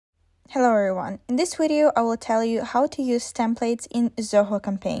Hello everyone, in this video I will tell you how to use templates in Zoho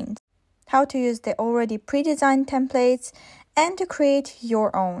Campaigns, how to use the already pre-designed templates, and to create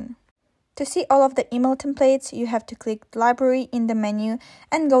your own. To see all of the email templates, you have to click Library in the menu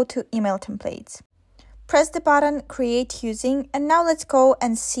and go to Email Templates. Press the button Create Using, and now let's go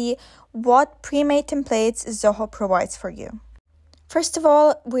and see what pre-made templates Zoho provides for you. First of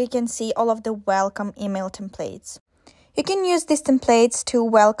all, we can see all of the welcome email templates. You can use these templates to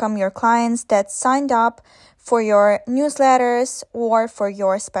welcome your clients that signed up for your newsletters or for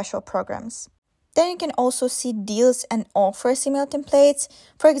your special programs. Then you can also see deals and offers email templates,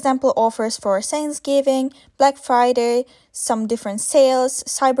 for example, offers for Thanksgiving, Black Friday, some different sales,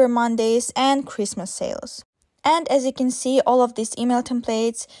 Cyber Mondays, and Christmas sales. And as you can see, all of these email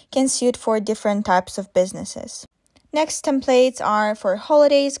templates can suit for different types of businesses. Next templates are for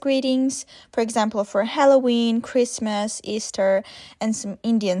holidays greetings, for example, for Halloween, Christmas, Easter, and some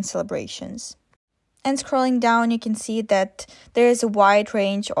Indian celebrations. And scrolling down, you can see that there is a wide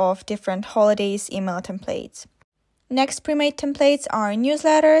range of different holidays email templates. Next pre-made templates are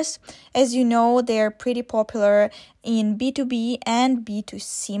newsletters. As you know, they're pretty popular in B2B and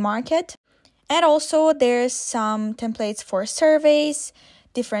B2C market. And also there's some templates for surveys,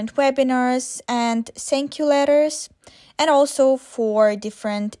 different webinars, and thank you letters, and also for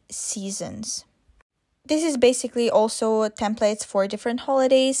different seasons. This is basically also templates for different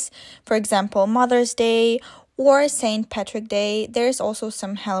holidays, for example, Mother's Day or St. Patrick's Day. There's also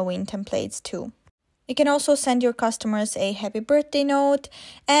some Halloween templates too. You can also send your customers a happy birthday note,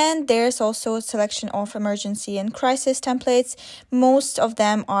 and there's also a selection of emergency and crisis templates. Most of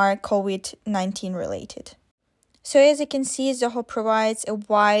them are COVID-19 related. So as you can see, Zoho provides a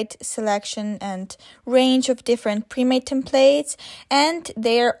wide selection and range of different pre-made templates, and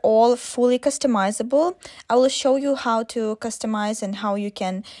they're all fully customizable. I will show you how to customize and how you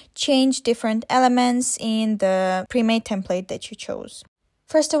can change different elements in the pre-made template that you chose.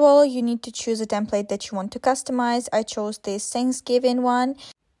 First of all, you need to choose a template that you want to customize. I chose this Thanksgiving one.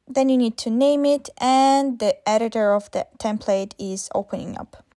 Then you need to name it, and the editor of the template is opening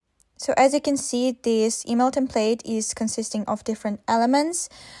up. So as you can see, this email template is consisting of different elements.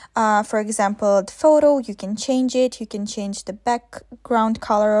 For example, the photo, you can change it. You can change the background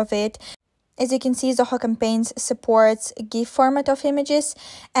color of it. As you can see, Zoho Campaigns supports a GIF format of images,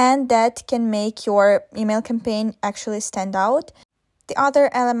 and that can make your email campaign actually stand out. The other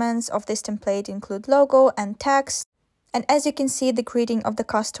elements of this template include logo and text. And as you can see, the greeting of the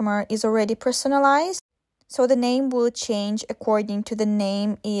customer is already personalized. So the name will change according to the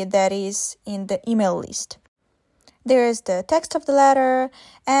name that is in the email list. There is the text of the letter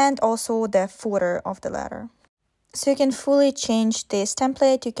and also the footer of the letter. So you can fully change this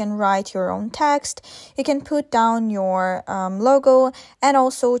template. You can write your own text. You can put down your logo and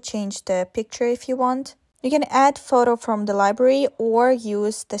also change the picture if you want. You can add photo from the library or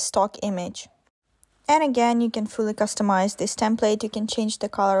use the stock image. And again, you can fully customize this template. You can change the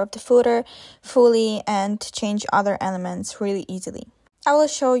color of the footer fully and change other elements really easily. I will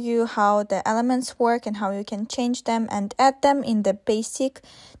show you how the elements work and how you can change them and add them in the basic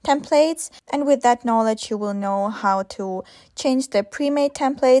templates. And with that knowledge, you will know how to change the pre-made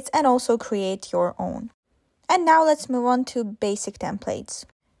templates and also create your own. And now let's move on to basic templates.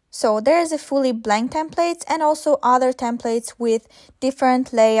 So there is a fully blank templates and also other templates with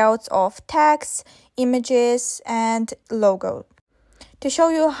different layouts of text, images, and logo. To show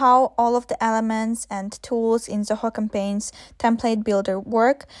you how all of the elements and tools in Zoho Campaigns template builder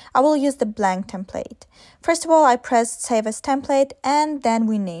work, I will use the blank template. First of all, I press Save as Template and then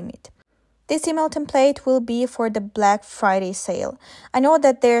we name it. This email template will be for the Black Friday sale. I know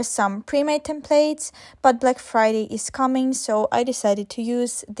that there are some pre-made templates, but Black Friday is coming, so I decided to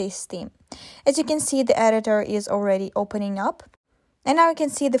use this theme. As you can see, the editor is already opening up. And now you can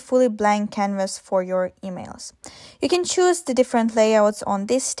see the fully blank canvas for your emails. You can choose the different layouts on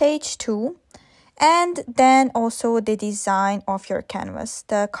this stage too. And then also the design of your canvas,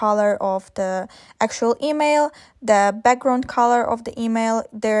 the color of the actual email, the background color of the email.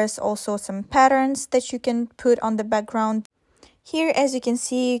 There's also some patterns that you can put on the background. Here, as you can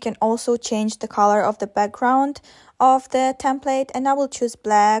see, you can also change the color of the background of the template. And I will choose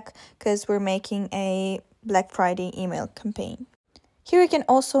black because we're making a Black Friday email campaign. Here you can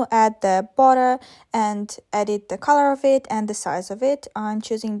also add the border and edit the color of it and the size of it. I'm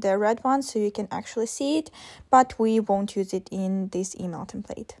choosing the red one so you can actually see it, but we won't use it in this email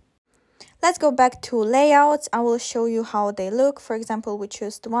template. Let's go back to layouts. I will show you how they look. For example, we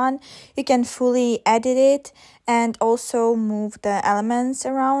choose the one. You can fully edit it and also move the elements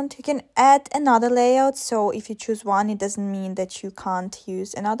around. You can add another layout. So if you choose one, it doesn't mean that you can't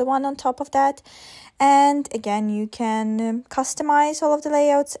use another one on top of that. And again, you can customize all of the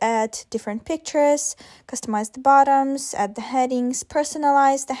layouts, add different pictures, customize the bottoms, add the headings,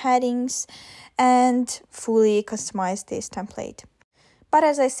 personalize the headings, and fully customize this template. But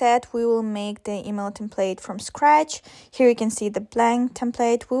as I said, we will make the email template from scratch. Here you can see the blank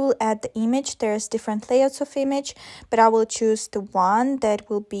template. We will add the image. There's different layouts of image, but I will choose the one that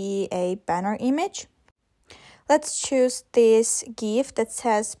will be a banner image. Let's choose this GIF that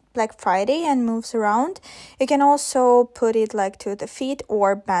says Black Friday and moves around. You can also put it like to the feed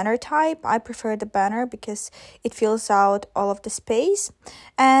or banner type. I prefer the banner because it fills out all of the space.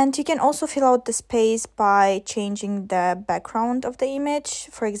 And you can also fill out the space by changing the background of the image,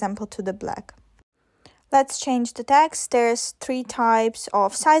 for example, to the black. Let's change the text. There's 3 types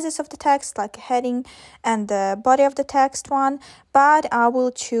of sizes of the text, like a heading and the body of the text one, but I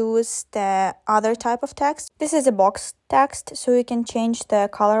will choose the other type of text. This is a box text, so you can change the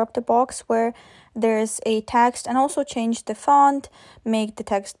color of the box where there's a text and also change the font, make the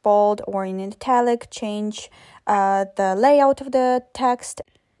text bold or in italic, change the layout of the text.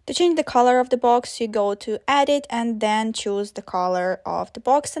 To change the color of the box, you go to Edit and then choose the color of the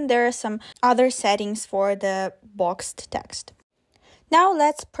box, and there are some other settings for the boxed text. Now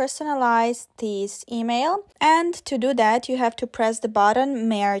let's personalize this email, and to do that you have to press the button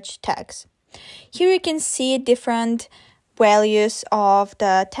Merge Tags. Here you can see different values of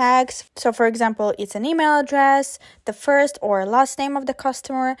the tags. So for example, it's an email address, the first or last name of the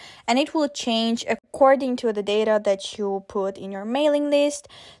customer, and it will change according to the data that you put in your mailing list.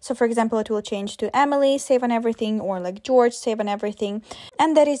 So for example, it will change to Emily, save on everything, or like George, save on everything.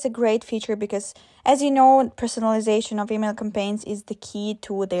 And that is a great feature because, as you know, personalization of email campaigns is the key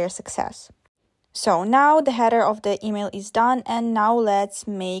to their success. So now the header of the email is done, and now let's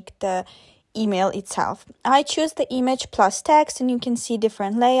make the email itself. I choose the image plus text, and you can see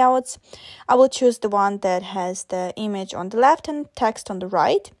different layouts. I will choose the one that has the image on the left and text on the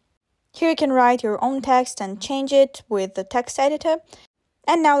right. Here you can write your own text and change it with the text editor.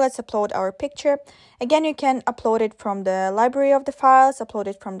 And now let's upload our picture. Again, you can upload it from the library of the files, upload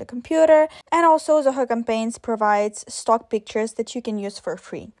it from the computer, and also Zoho Campaigns provides stock pictures that you can use for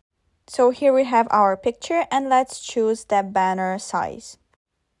free. So here we have our picture, and let's choose the banner size.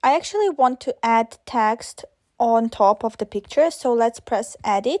 I actually want to add text on top of the picture, so let's press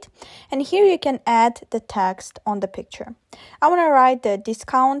Edit, and here you can add the text on the picture. I want to write the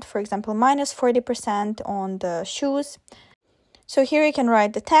discount, for example, minus 40% on the shoes. So here you can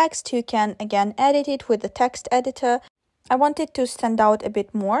write the text. You can again edit it with the text editor. I want it to stand out a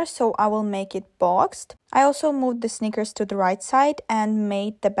bit more, so I will make it boxed. I also moved the sneakers to the right side and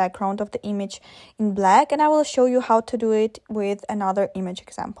made the background of the image in black, and I will show you how to do it with another image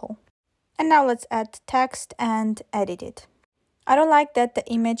example. And now let's add text and edit it. I don't like that the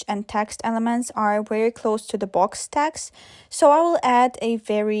image and text elements are very close to the box text, so I will add a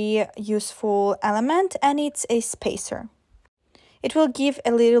very useful element, and it's a spacer. It will give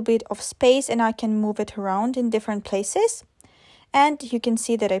a little bit of space, and I can move it around in different places. And you can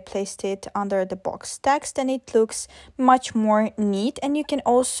see that I placed it under the box text, and it looks much more neat, and you can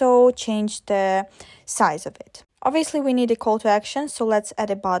also change the size of it. Obviously, we need a call to action, so let's add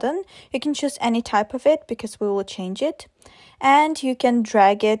a button. You can choose any type of it because we will change it. And you can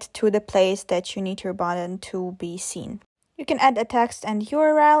drag it to the place that you need your button to be seen. You can add a text and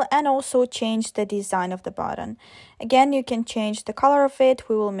URL and also change the design of the button. Again, you can change the color of it.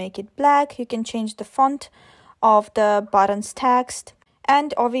 We will make it black. You can change the font of the button's text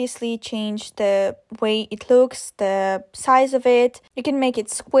and obviously change the way it looks, the size of it. You can make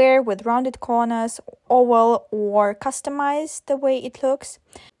it square with rounded corners, oval, or customize the way it looks.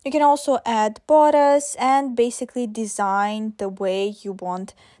 You can also add borders and basically design the way you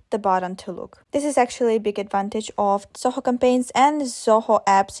want the button to look. This is actually a big advantage of Zoho Campaigns and Zoho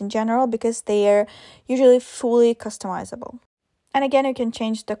apps in general because they are usually fully customizable. And again, you can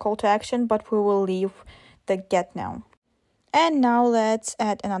change the call to action, but we will leave the get now. And now let's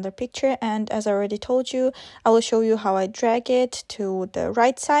add another picture, and as I already told you, I will show you how I drag it to the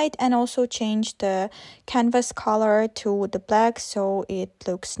right side and also change the canvas color to the black so it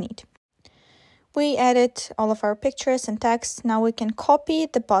looks neat. We added all of our pictures and text. Now we can copy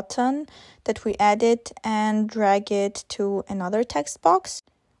the button that we added and drag it to another text box.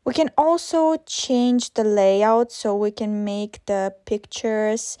 We can also change the layout so we can make the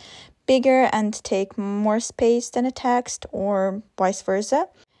pictures bigger and take more space than a text or vice versa.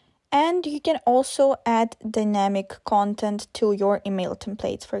 And you can also add dynamic content to your email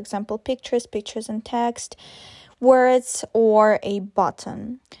templates, for example, pictures and text, words, or a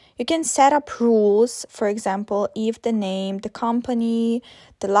button. You can set up rules, for example, if the name, the company,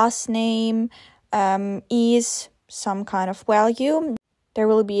 the last name is some kind of value, there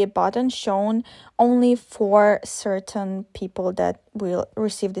will be a button shown only for certain people that will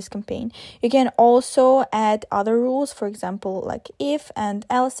receive this campaign. You can also add other rules, for example, like if and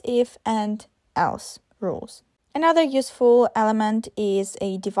else rules. Another useful element is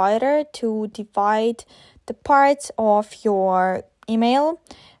a divider to divide the parts of your email.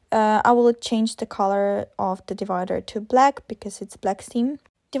 I will change the color of the divider to black because it's black theme.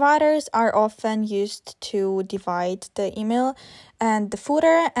 Dividers are often used to divide the email and the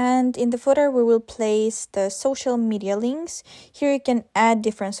footer, and in the footer we will place the social media links. Here you can add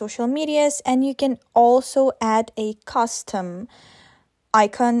different social medias, and you can also add a custom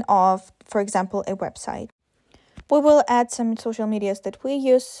icon of, for example, a website. We will add some social medias that we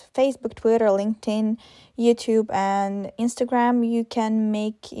use: Facebook, Twitter, LinkedIn, YouTube, and Instagram. You can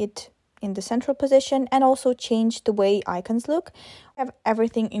make it in the central position and also change the way icons look. We have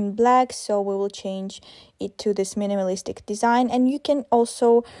everything in black, so we will change it to this minimalistic design, and you can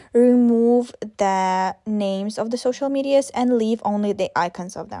also remove the names of the social medias and leave only the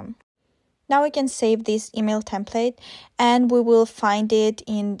icons of them. Now we can save this email template and we will find it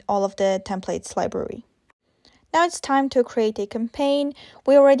in all of the templates library. Now it's time to create a campaign.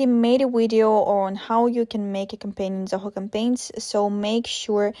 We already made a video on how you can make a campaign in Zoho Campaigns, so make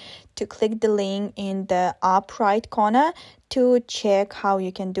sure to click the link in the up right corner to check how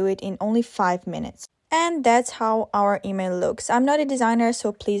you can do it in only 5 minutes. And that's how our email looks. I'm not a designer,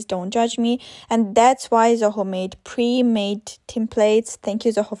 so please don't judge me. And that's why Zoho made pre-made templates. Thank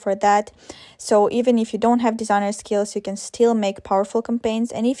you, Zoho, for that. So even if you don't have designer skills, you can still make powerful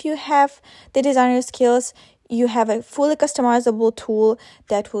campaigns. And if you have the designer skills, you have a fully customizable tool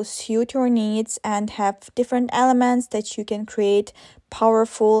that will suit your needs and have different elements that you can create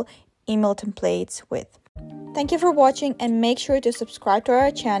powerful email templates with. Thank you for watching, and make sure to subscribe to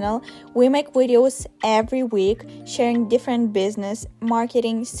our channel. We make videos every week sharing different business,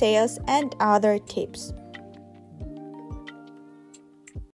 marketing, sales, and other tips.